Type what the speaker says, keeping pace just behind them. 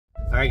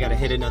I gotta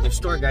hit another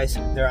store, guys.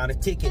 They're out of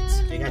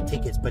tickets. They got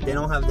tickets, but they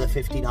don't have the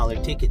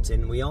 $50 tickets,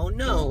 and we all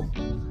know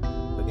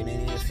we're gonna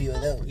need a few of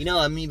those. You know,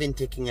 I'm even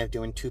thinking of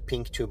doing 2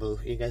 pink, 2 blue.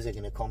 You guys are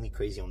gonna call me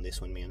crazy on this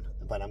one, man,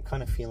 but I'm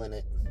kind of feeling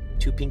it.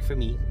 2 pink for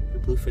me, 2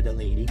 blue for the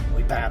lady.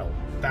 We battle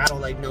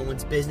like no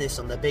one's business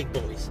on the big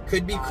boys.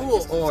 Could be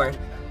cool or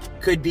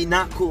could be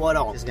not cool at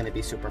all. It's gonna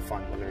be super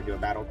fun. We're gonna do a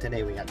battle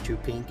today. We got 2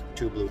 pink,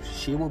 2 blue.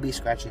 She will be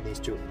scratching these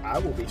 2. I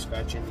will be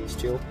scratching these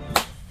 2.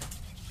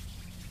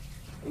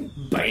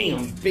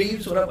 Bam,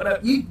 babes, what up,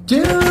 you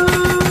do?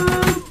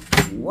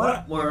 What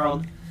up,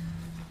 world?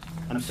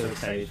 I'm so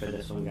excited for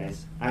this one,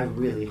 guys. I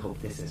really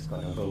hope this is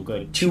gonna go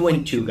good. 2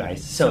 and 2,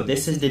 guys. So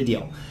this is the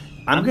deal.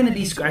 I'm gonna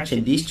be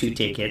scratching these 2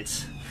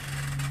 tickets.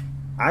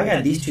 I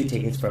got these 2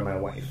 tickets for my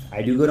wife.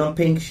 I do good on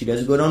pink, she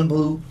does good on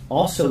blue.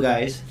 Also,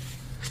 guys,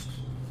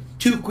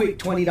 2 quick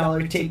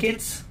 $20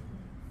 tickets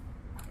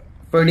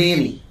for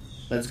Danny.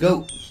 Let's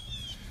go.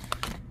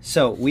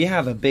 So we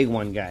have a big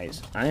one,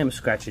 guys. I am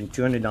scratching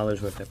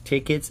 $200 worth of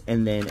tickets,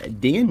 and then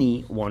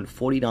Danny won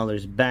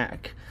 $40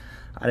 back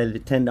out of the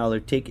 $10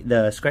 ticket,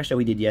 the scratch that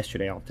we did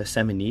yesterday off the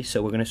 70.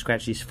 So we're gonna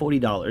scratch these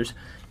 $40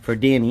 for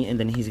Danny, and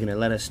then he's gonna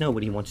let us know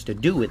what he wants to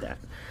do with that.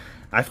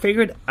 I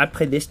figured I'd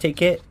play this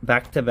ticket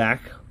back to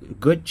back.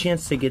 Good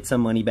chance to get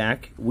some money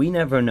back. We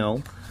never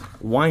know.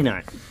 Why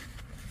not?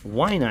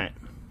 Why not?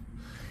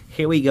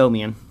 Here we go,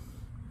 man.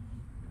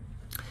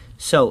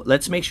 So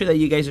let's make sure that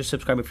you guys are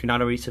subscribed. If you're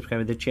not already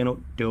subscribed to the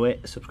channel, do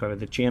it. Subscribe to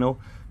the channel.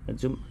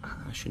 Let's zoom.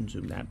 I shouldn't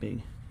zoom that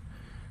big.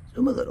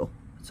 Zoom a little.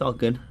 It's all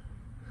good.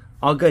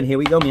 All good. Here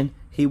we go, man.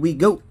 Here we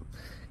go.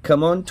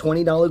 Come on,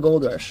 $20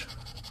 Gold Rush.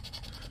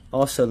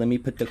 Also, let me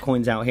put the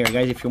coins out here,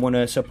 guys. If you want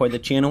to support the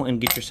channel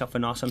and get yourself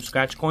an awesome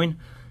scratch coin,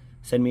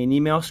 send me an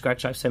email,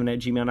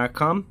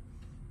 scratchlife7@gmail.com,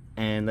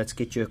 and let's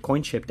get you a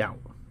coin shipped out.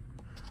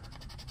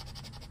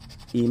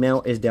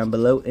 Email is down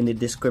below in the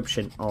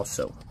description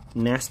also.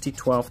 Nasty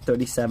 12,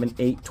 37,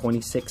 8,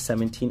 26,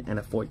 17, and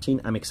a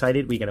 14. I'm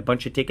excited. We got a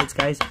bunch of tickets,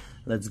 guys.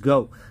 Let's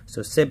go.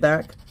 So sit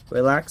back,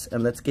 relax,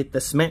 and let's get the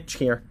smash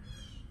here.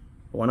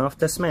 One off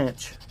the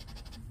smash.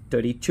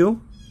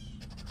 32.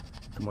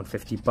 Come on,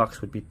 $50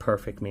 would be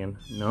perfect, man.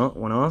 No,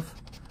 one off.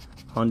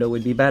 Honda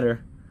would be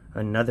better.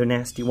 Another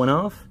nasty one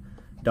off.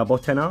 Double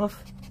 10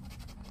 off.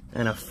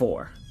 And a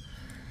 4.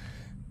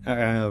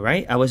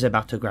 Alright, I was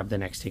about to grab the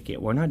next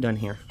ticket. We're not done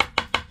here.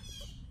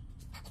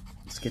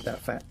 Let's get that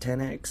fat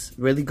 10x.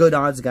 Really good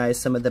odds, guys.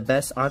 Some of the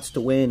best odds to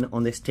win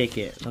on this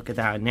ticket. Look at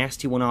that. A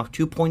nasty one off.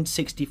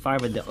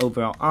 2.65 are the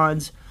overall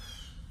odds.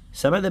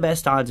 Some of the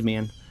best odds,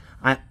 man.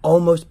 I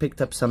almost picked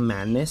up some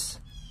madness.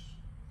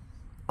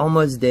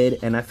 Almost did,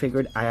 and I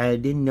figured I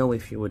didn't know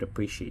if you would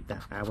appreciate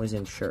that. I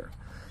wasn't sure.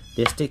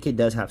 This ticket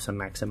does have some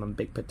maximum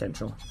big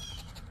potential.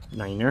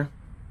 9er.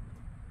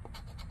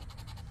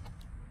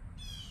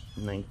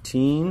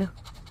 19.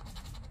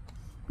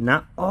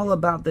 Not all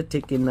about the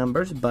ticket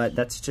numbers, but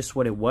that's just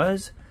what it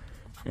was.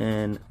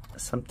 And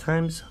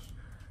sometimes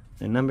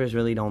the numbers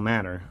really don't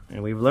matter.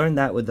 And we've learned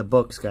that with the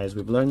books, guys.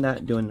 We've learned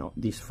that doing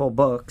these full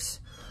books.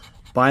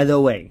 By the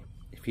way,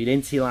 if you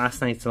didn't see last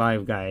night's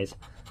live, guys,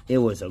 it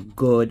was a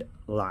good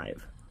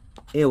live.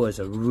 It was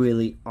a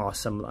really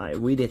awesome live.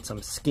 We did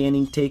some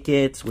scanning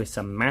tickets with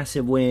some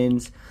massive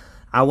wins.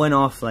 I went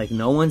off like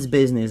no one's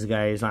business,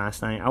 guys,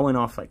 last night. I went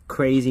off like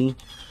crazy.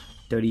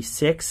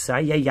 36.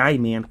 Ay,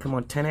 man. Come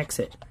on, 10x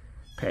it.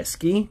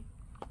 Pesky.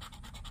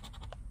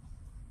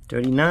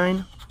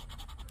 39.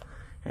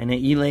 And an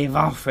E-Lave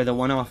off for the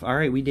one off.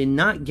 Alright, we did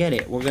not get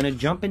it. We're going to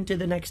jump into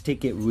the next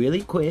ticket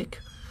really quick.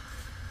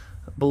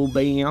 Bull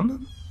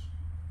bam.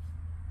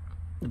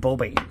 Bull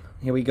bam.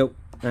 Here we go.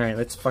 Alright,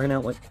 let's find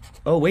out what...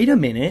 Oh, wait a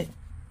minute.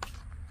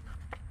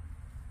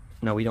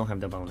 No, we don't have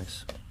the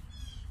bonus.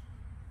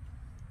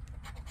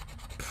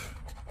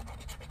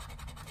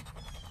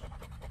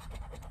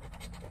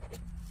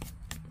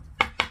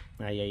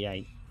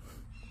 Ay.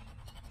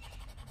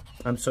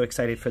 I'm so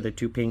excited for the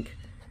 2 pink.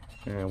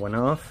 One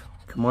off.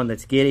 Come on,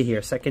 let's get it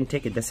here. Second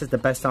ticket. This is the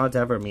best odds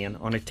ever, man,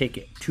 on a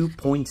ticket.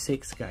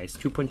 2.6, guys.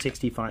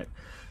 2.65.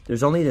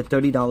 There's only the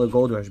 $30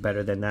 Gold Rush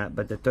better than that,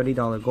 but the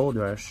 $30 Gold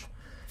Rush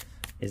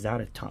is out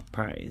of top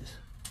prize.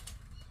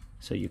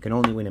 So you can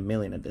only win $1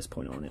 million at this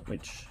point on it,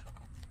 which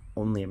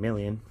only $1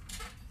 million.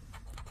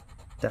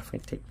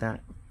 Definitely take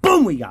that.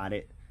 Boom, we got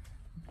it.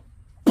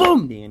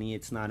 Boom, Danny,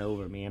 it's not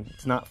over, man.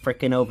 It's not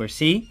freaking over.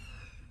 See?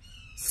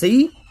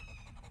 See?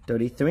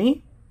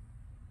 33.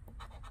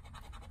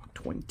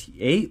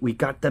 28. We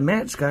got the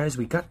match, guys.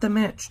 We got the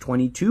match.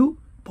 22.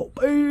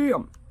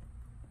 Bam.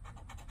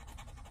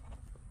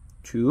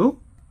 2.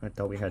 I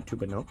thought we had 2,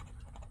 but no.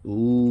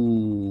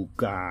 Ooh,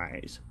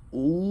 guys.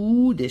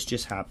 Ooh, this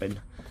just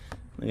happened.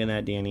 Look at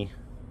that, Danny.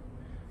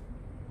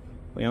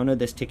 We all know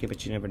this ticket,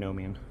 but you never know,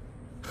 man.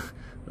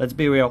 Let's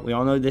be real. We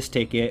all know this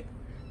ticket,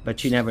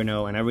 but you never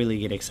know. And I really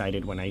get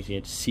excited when I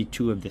see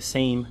 2 of the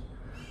same.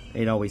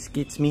 It always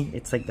gets me.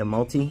 It's like the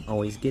multi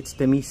always gets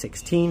to me.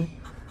 16.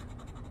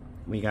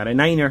 We got a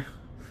 9er.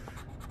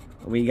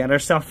 We got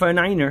ourselves a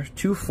 9er.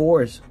 2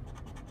 4s.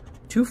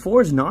 2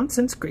 4s,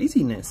 nonsense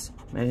craziness.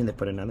 Imagine they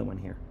put another one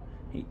here.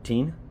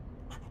 18.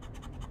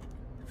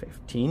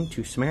 15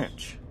 to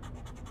smash.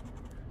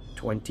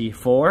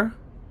 24.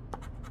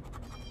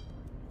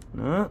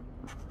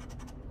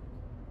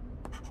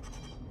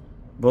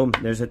 Boom,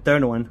 there's a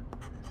third one.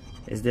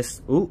 Is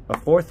this, ooh, a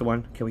fourth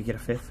one? Can we get a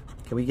fifth?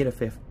 Can we get a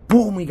fifth?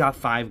 Boom, we got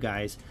 5,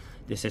 guys.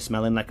 This is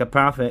smelling like a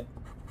profit.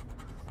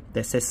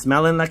 This is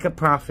smelling like a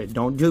profit.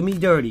 Don't do me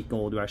dirty,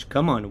 Gold Rush.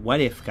 Come on, what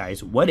if,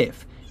 guys? What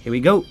if? Here we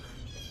go.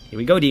 Here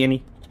we go,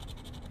 Danny.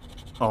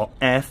 Oh,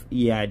 F,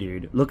 yeah,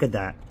 dude. Look at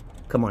that.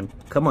 Come on.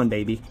 Come on,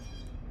 baby.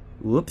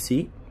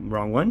 Whoopsie.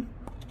 Wrong one.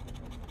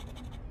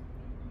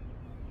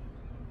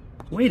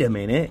 Wait a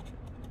minute.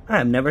 I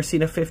have never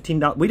seen a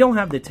 $15. We don't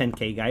have the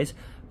 10K, guys.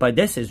 But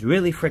this is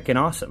really freaking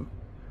awesome.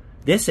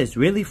 This is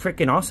really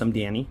freaking awesome,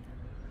 Danny.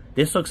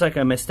 This looks like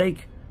a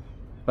mistake.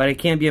 But it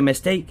can't be a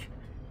mistake.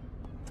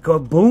 Go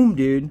boom,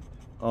 dude.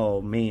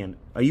 Oh, man.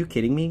 Are you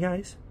kidding me,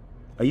 guys?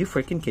 Are you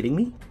freaking kidding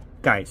me?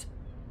 Guys,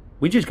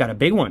 we just got a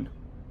big one.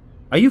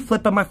 Are you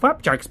flipping my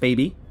flapjacks,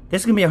 baby?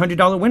 This is going to be a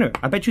 $100 winner.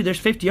 I bet you there's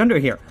 50 under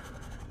here.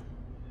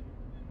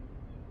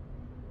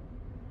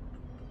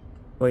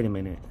 Wait a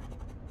minute.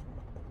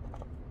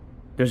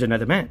 There's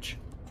another match.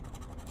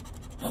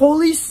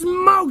 Holy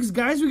smokes,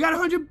 guys. We got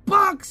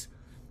 $100.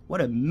 What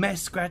a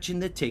mess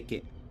scratching the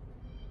ticket.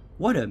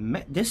 What a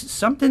mess.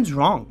 Something's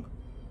wrong.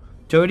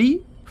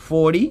 30,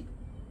 40.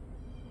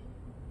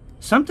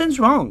 Something's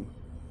wrong.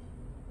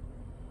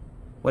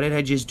 What did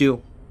I just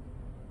do?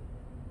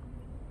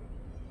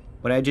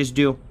 What did I just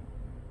do?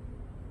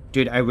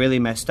 Dude, I really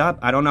messed up.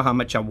 I don't know how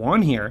much I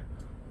won here,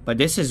 but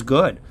this is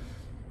good.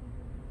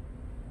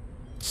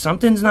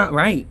 Something's not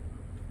right.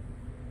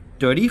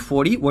 30,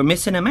 40, we're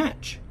missing a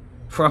match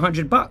for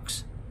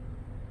 $100.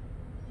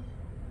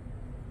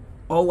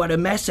 Oh, what a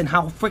mess, and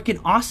how freaking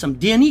awesome.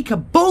 Danny,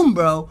 kaboom,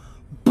 bro.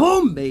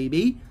 Boom,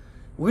 baby.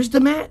 Where's the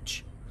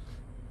match?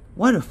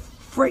 What a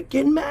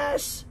freaking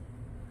mess.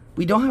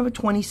 We don't have a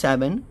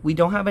 27. We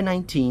don't have a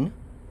 19.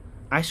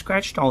 I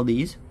scratched all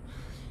these.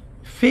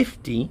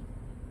 50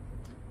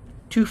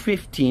 to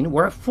 15.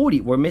 We're at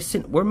 40. We're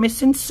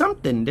missing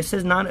something. This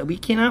is not, we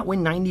cannot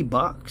win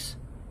 $90.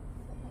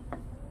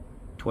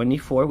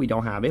 24, we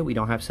don't have it. We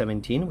don't have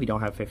 17. We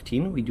don't have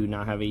 15. We do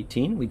not have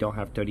 18. We don't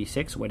have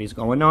 36. What is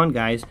going on,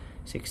 guys?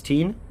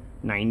 16,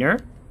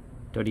 9er,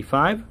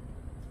 35,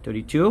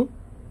 32,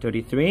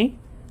 33.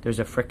 There's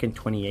a frickin'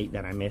 28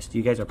 that I missed.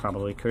 You guys are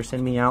probably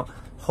cursing me out.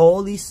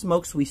 Holy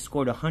smokes, we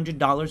scored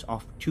 $100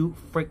 off 2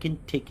 frickin'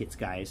 tickets,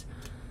 guys.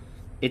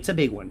 It's a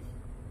big one.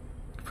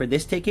 For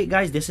this ticket,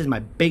 guys, this is my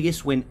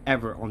biggest win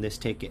ever on this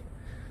ticket.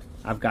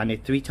 I've gotten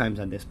it 3 times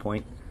at this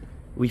point.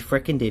 We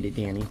frickin' did it,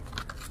 Danny.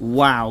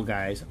 Wow,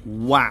 guys.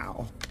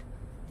 Wow.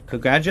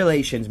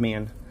 Congratulations,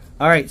 man.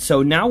 Alright,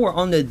 so now we're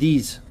on to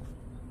these.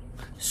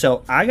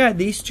 So I got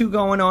these 2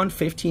 going on,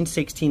 15,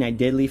 16. I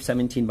did leave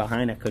 17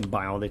 behind. I couldn't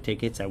buy all the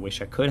tickets. I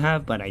wish I could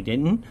have, but I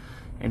didn't.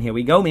 And here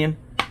we go, man.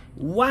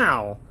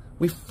 Wow.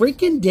 We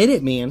freaking did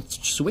it, man.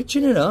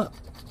 Switching it up.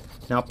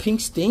 Now, Pink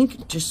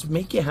Stink, just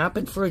make it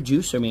happen for a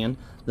juicer, man.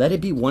 Let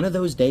it be one of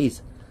those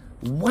days.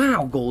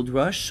 Wow, Gold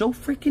Rush. So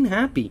freaking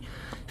happy.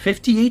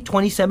 58,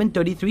 27,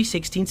 33,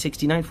 16,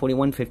 69,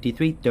 41,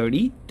 53,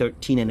 30,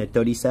 13, and a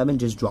 37.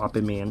 Just drop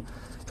it, man.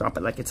 Drop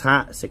it like it's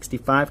hot.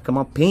 65. Come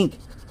on, Pink.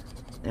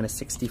 And a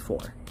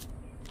 64.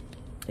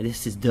 And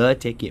this is the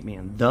ticket,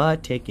 man. The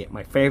ticket.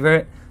 My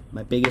favorite.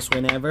 My biggest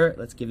win ever.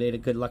 Let's give it a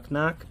good luck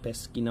knock.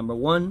 Pesky number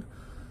 1.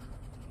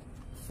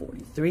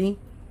 43.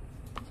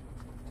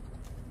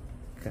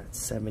 Got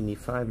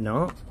 75.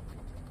 No.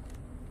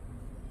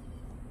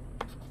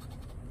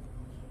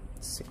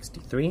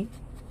 63.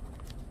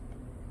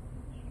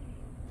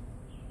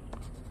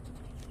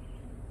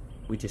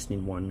 We just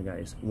need one,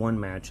 guys. One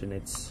match, and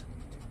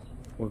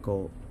we're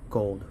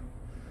gold.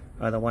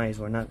 Otherwise,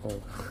 we're not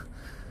gold.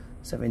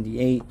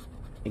 78.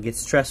 It gets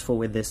stressful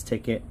with this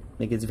ticket.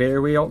 It gets very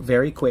real,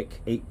 very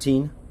quick.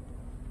 18.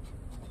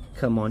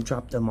 Come on,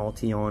 drop the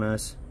multi on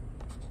us.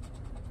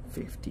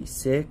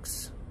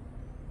 56.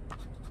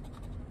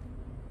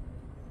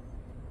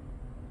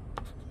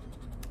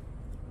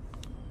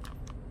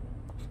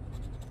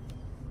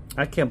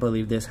 I can't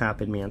believe this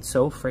happened, man.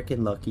 So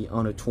freaking lucky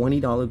on a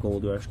 $20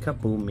 Gold Rush.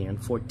 Kaboom, man.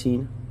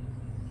 14.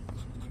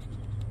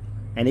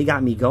 And it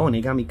got me going.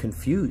 It got me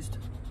confused.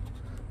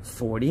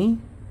 40.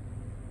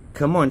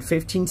 Come on,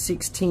 15,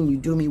 16. You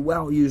do me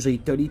well usually.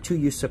 32,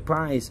 you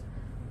surprise.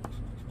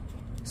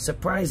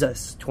 Surprise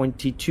us.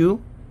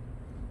 22.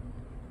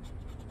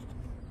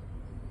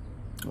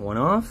 One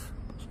off.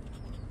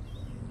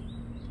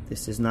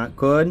 This is not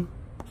good.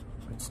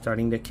 It's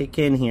starting to kick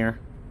in here.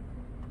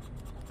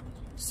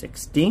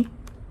 60.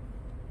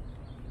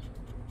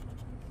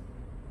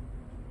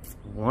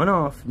 One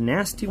off.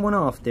 Nasty one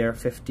off there.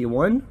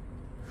 51.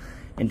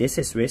 And this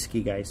is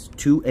risky, guys.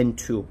 2 and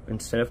 2.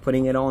 Instead of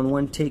putting it all in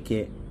one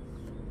ticket.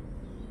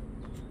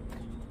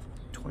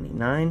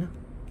 29.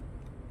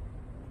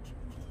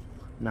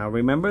 Now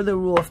remember the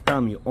rule of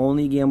thumb. You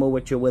only gamble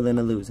what you're willing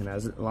to lose. And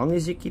as long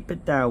as you keep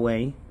it that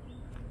way,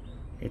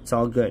 it's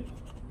all good.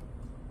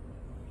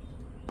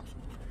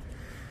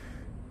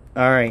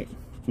 Alright.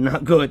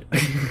 Not good.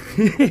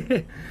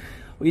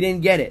 we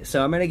didn't get it.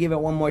 So I'm gonna give it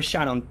one more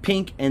shot on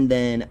pink, and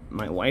then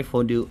my wife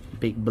will do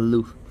big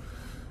blue.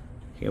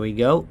 Here we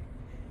go.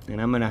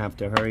 And I'm gonna have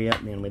to hurry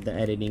up, man, with the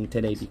editing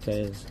today,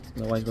 because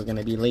otherwise we're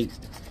gonna be late.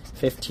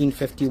 15,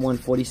 51,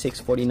 46,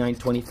 49,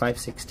 25,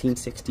 16,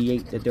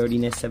 68, the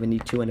dirtiness,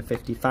 72, and a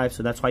 55.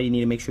 So that's why you need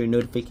to make sure your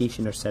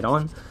notifications are set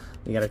on.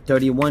 We got a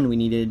 31, we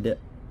needed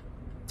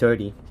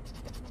 30.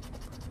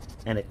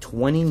 And a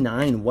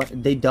 29,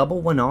 what? They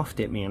double one offed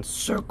it, man.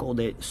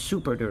 Circled it,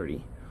 super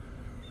dirty.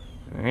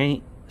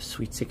 Alright,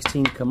 sweet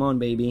 16, come on,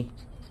 baby.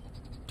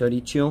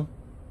 32,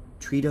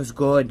 treat us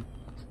good.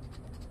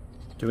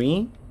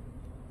 3.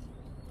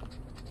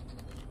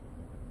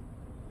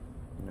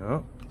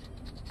 No.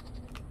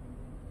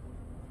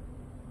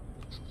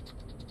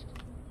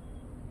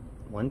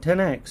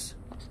 110x.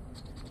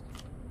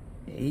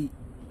 8.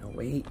 No,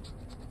 wait.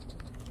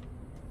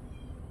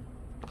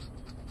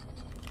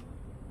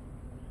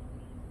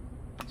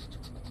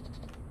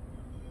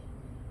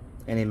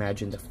 And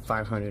imagine the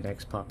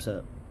 500x pops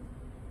up.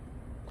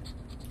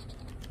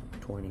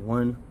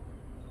 21.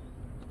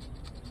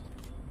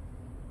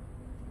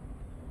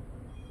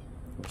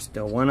 We're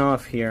still one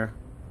off here.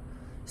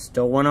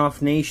 Still one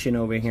off nation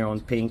over here on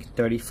pink.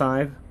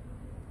 35.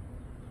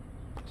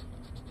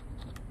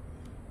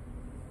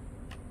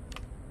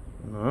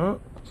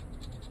 No.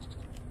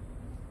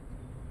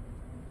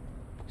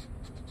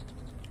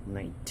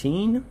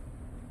 19.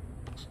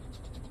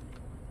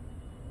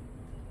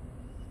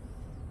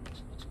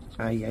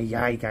 Ay, ay,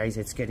 ay, guys,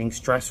 it's getting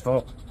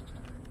stressful.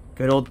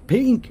 Good old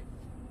pink.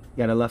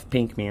 Gotta love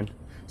pink, man.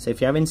 So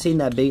if you haven't seen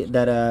that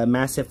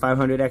massive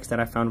 500x that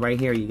I found right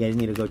here, you guys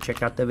need to go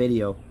check out the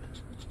video.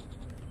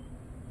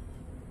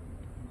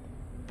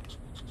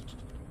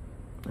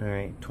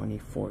 Alright,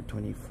 24,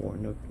 24,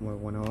 no more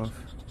one off.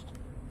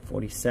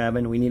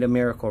 47, we need a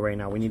miracle right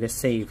now. We need a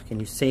save. Can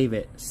you save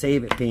it?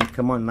 Save it, pink.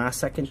 Come on, last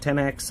second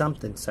 10x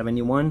something.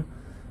 71.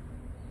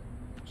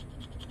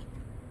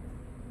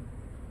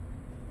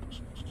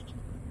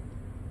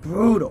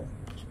 Brutal.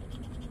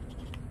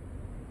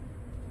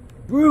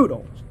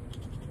 Brutal.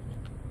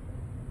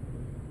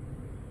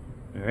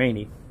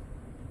 Alrighty.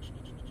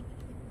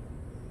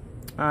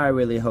 I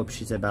really hope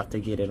she's about to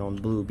get it on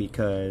blue,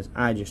 because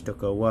I just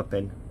took a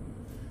whooping.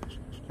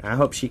 I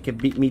hope she can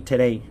beat me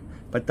today.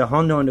 But the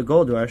Hondo and the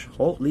Goldrush,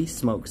 holy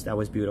smokes, that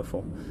was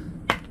beautiful.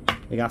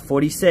 We got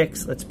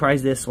 46. Let's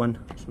prize this one.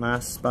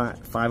 Last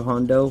spot, 5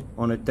 Hondo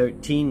on a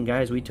 13.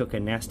 Guys, we took a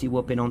nasty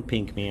whooping on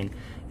pink, man.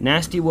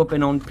 Nasty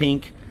whooping on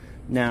pink.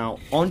 Now,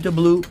 on to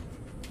blue.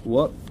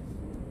 Whoop.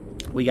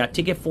 We got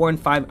ticket 4 and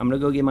 5. I'm going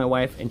to go get my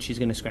wife, and she's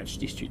going to scratch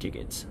these 2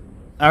 tickets.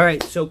 All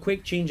right, so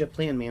quick change of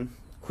plan, man.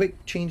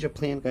 Quick change of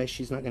plan, guys.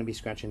 She's not going to be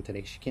scratching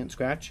today. She can't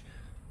scratch.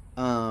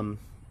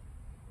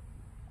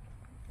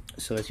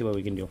 So let's see what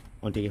we can do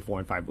on ticket 4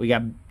 and 5. We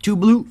got 2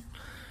 blue.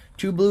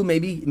 2 blue.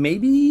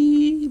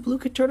 Maybe blue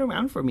could turn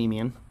around for me,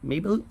 man.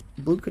 Maybe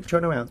blue could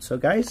turn around. So,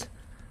 guys,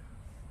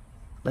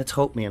 let's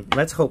hope, man.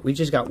 Let's hope. We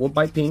just got whooped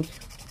by pink.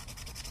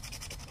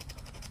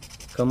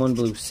 Come on,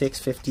 blue. 6,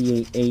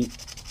 58, 8,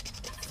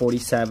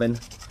 47.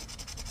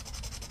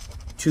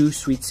 2,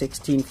 sweet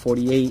 16,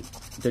 48.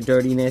 The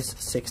dirtiness,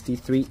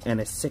 63,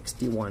 and a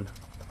 61.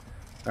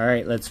 All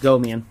right, let's go,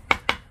 man.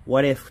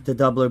 What if the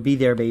doubler be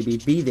there, baby?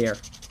 Be there.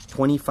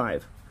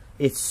 25.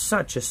 It's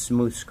such a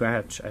smooth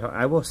scratch.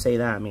 I will say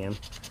that, man.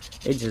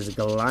 It just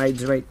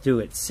glides right through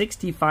it.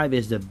 65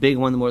 is the big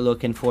one we're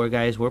looking for,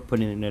 guys. We're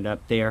putting it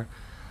up there.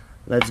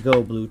 Let's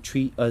go, blue.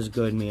 Treat us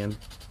good, man.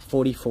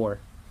 44.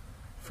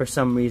 For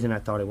some reason, I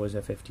thought it was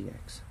a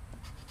 50x.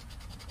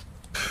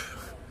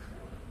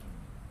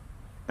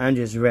 I'm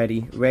just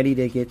ready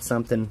to get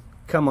something.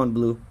 Come on,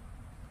 blue.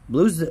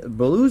 Blue's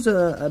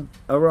a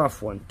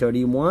rough one.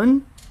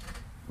 31.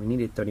 We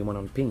needed 31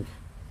 on pink.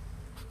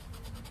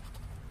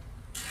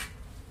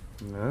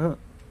 No.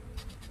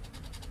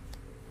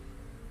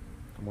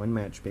 One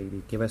match,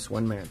 baby. Give us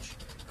one match.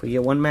 If we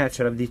get one match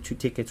out of these 2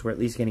 tickets, we're at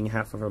least getting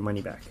half of our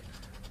money back.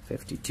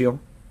 52.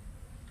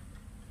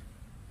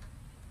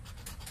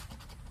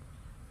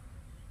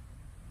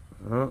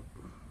 Oh.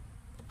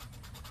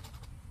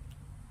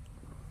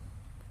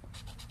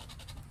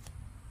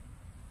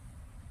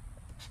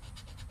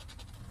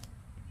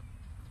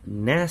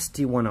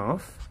 Nasty one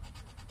off.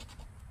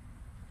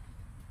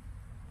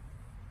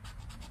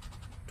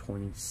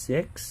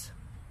 26.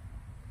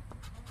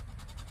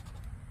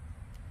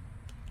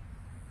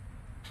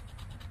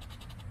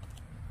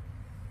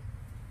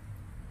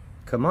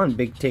 Come on,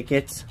 big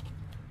tickets.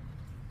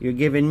 You're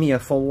giving me a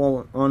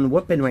full-on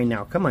whooping right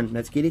now. Come on,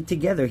 let's get it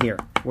together here.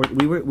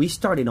 We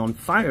started on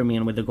fire,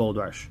 man, with the Gold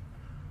Rush.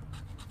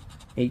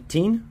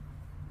 18.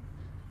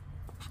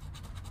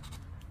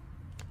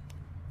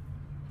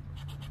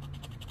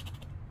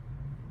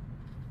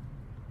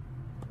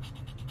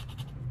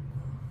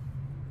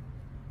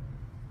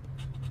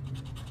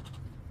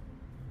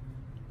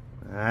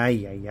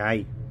 Ay, ay,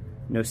 ay.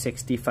 No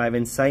 65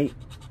 in sight.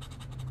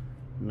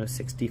 No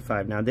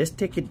 65. Now, this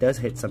ticket does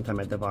hit sometime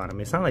at the bottom.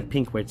 It's not like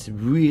pink where it's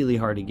really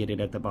hard to get it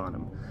at the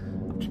bottom.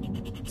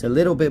 It's a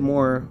little bit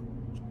more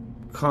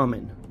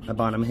common. a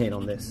bottom hit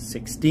on this.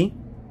 60.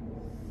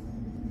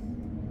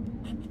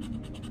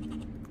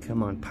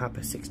 Come on,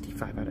 Papa.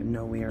 65 out of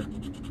nowhere.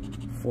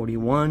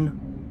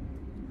 41.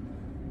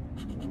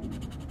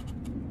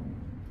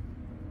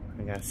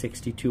 I got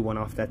 62, one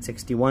off that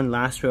 61.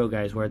 Last row,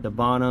 guys. We're at the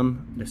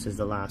bottom. This is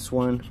the last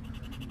one.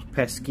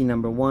 Pesky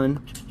number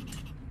 1.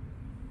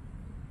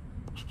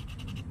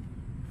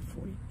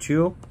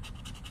 42.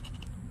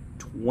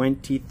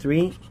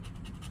 23.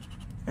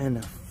 And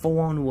a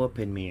full-on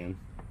whooping, man.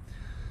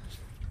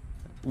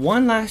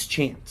 One last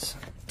chance.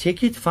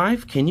 Ticket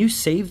 5, can you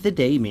save the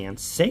day, man?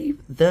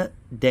 Save the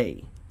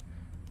day.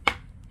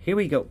 Here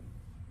we go.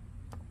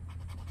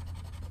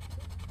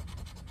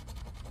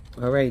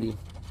 Alrighty.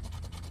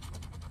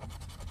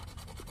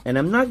 And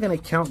I'm not going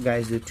to count,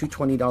 guys, the two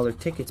 $20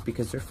 tickets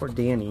because they're for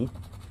Danny.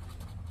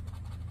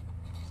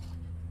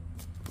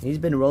 He's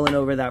been rolling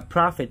over that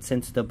profit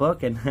since the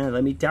book. And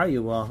let me tell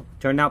you, well,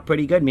 turned out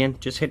pretty good, man.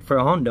 Just hit for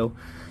a Hondo.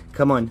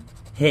 Come on.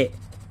 Hit.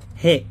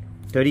 Hit.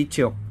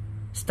 32.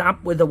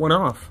 Stop with the one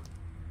off.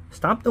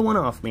 Stop the one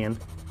off, man.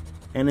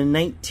 And a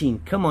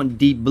 19. Come on,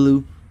 Deep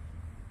Blue.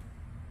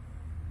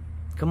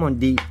 Come on,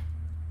 Deep.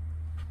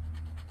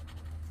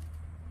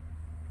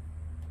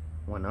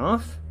 One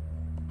off.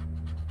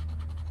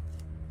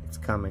 It's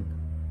coming.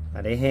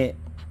 Let it hit.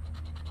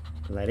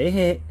 Let it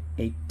hit.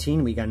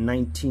 18. We got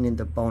 19 in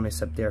the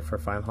bonus up there for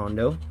 5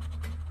 Hondo.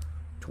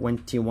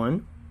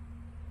 21.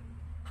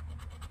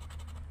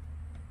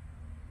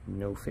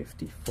 No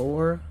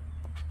 54.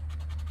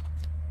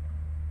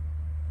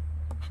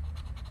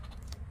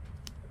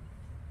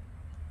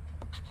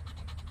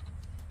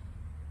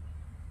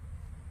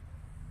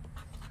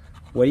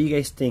 What do you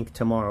guys think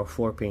tomorrow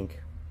for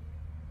pink?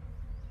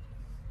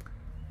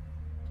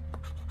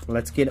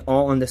 Let's get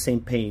all on the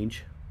same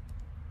page.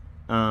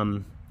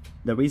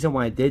 The reason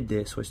why I did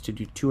this was to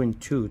do 2 and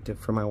 2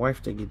 for my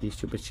wife to get these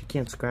two, but she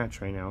can't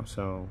scratch right now,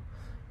 so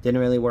didn't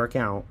really work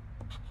out.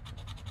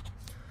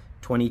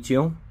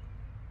 22.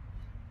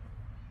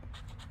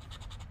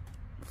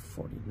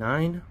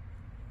 49.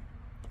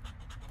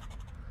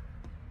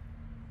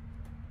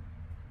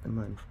 Come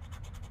on.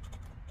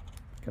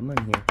 Come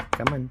on here.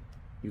 Come on.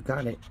 You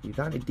got it. You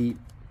got it, Deep.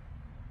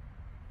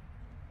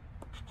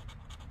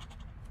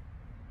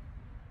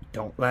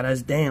 Don't let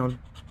us down.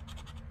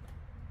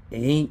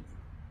 8.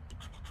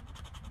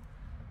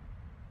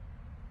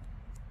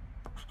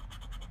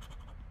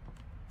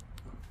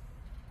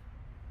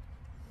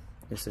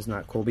 This is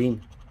not cool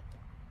bean.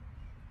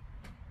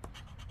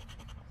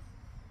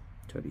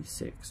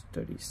 36.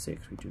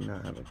 36. We do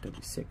not have a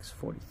 36.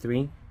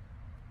 43.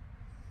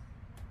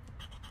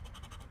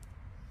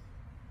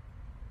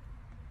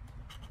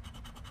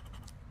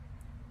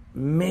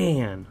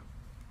 Man,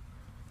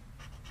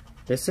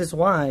 this is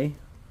why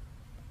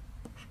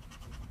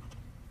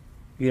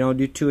you don't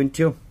do 2 and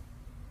 2.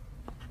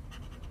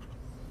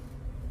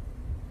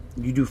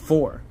 You do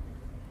 4.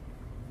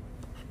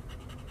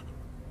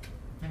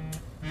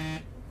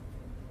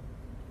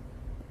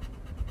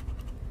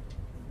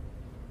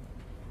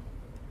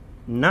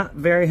 Not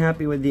very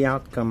happy with the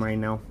outcome right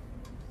now.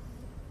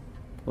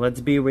 Let's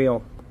be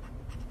real.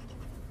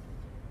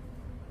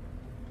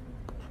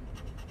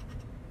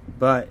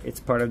 But it's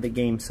part of the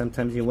game.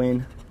 Sometimes you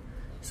win,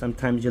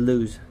 sometimes you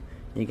lose.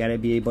 You gotta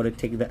be able to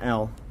take the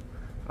L.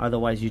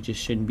 Otherwise, you just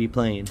shouldn't be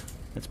playing.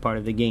 That's part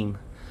of the game.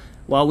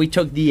 Well, we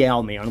took the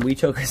L, man. We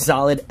took a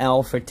solid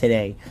L for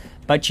today.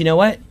 But you know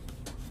what?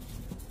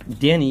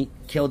 Danny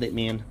killed it,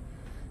 man.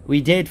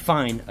 We did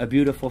find a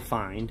beautiful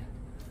find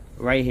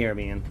right here,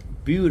 man.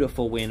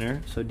 Beautiful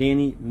winner. So,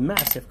 Danny,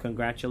 massive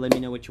congrats. Let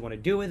me know what you want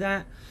to do with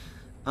that.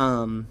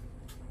 But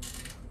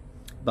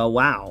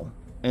wow.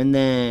 And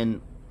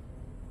then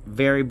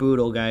very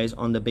brutal, guys,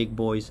 on the big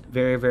boys.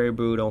 Very, very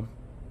brutal.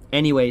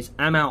 Anyways,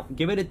 I'm out.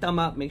 Give it a thumb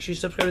up. Make sure you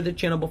subscribe to the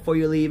channel before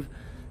you leave.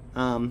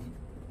 I'll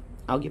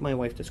get my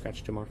wife to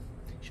scratch tomorrow.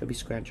 She'll be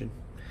scratching.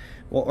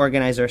 We'll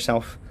organize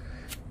ourselves.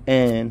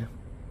 And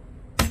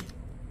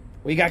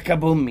we got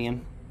kaboom,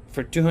 man.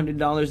 For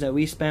 $200 that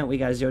we spent, we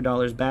got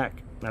 $0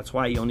 back. That's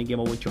why you only give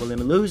what you're willing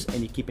to lose,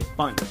 and you keep it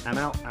fun. I'm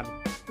out. Have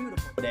a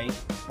beautiful day.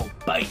 Oh,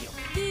 bye.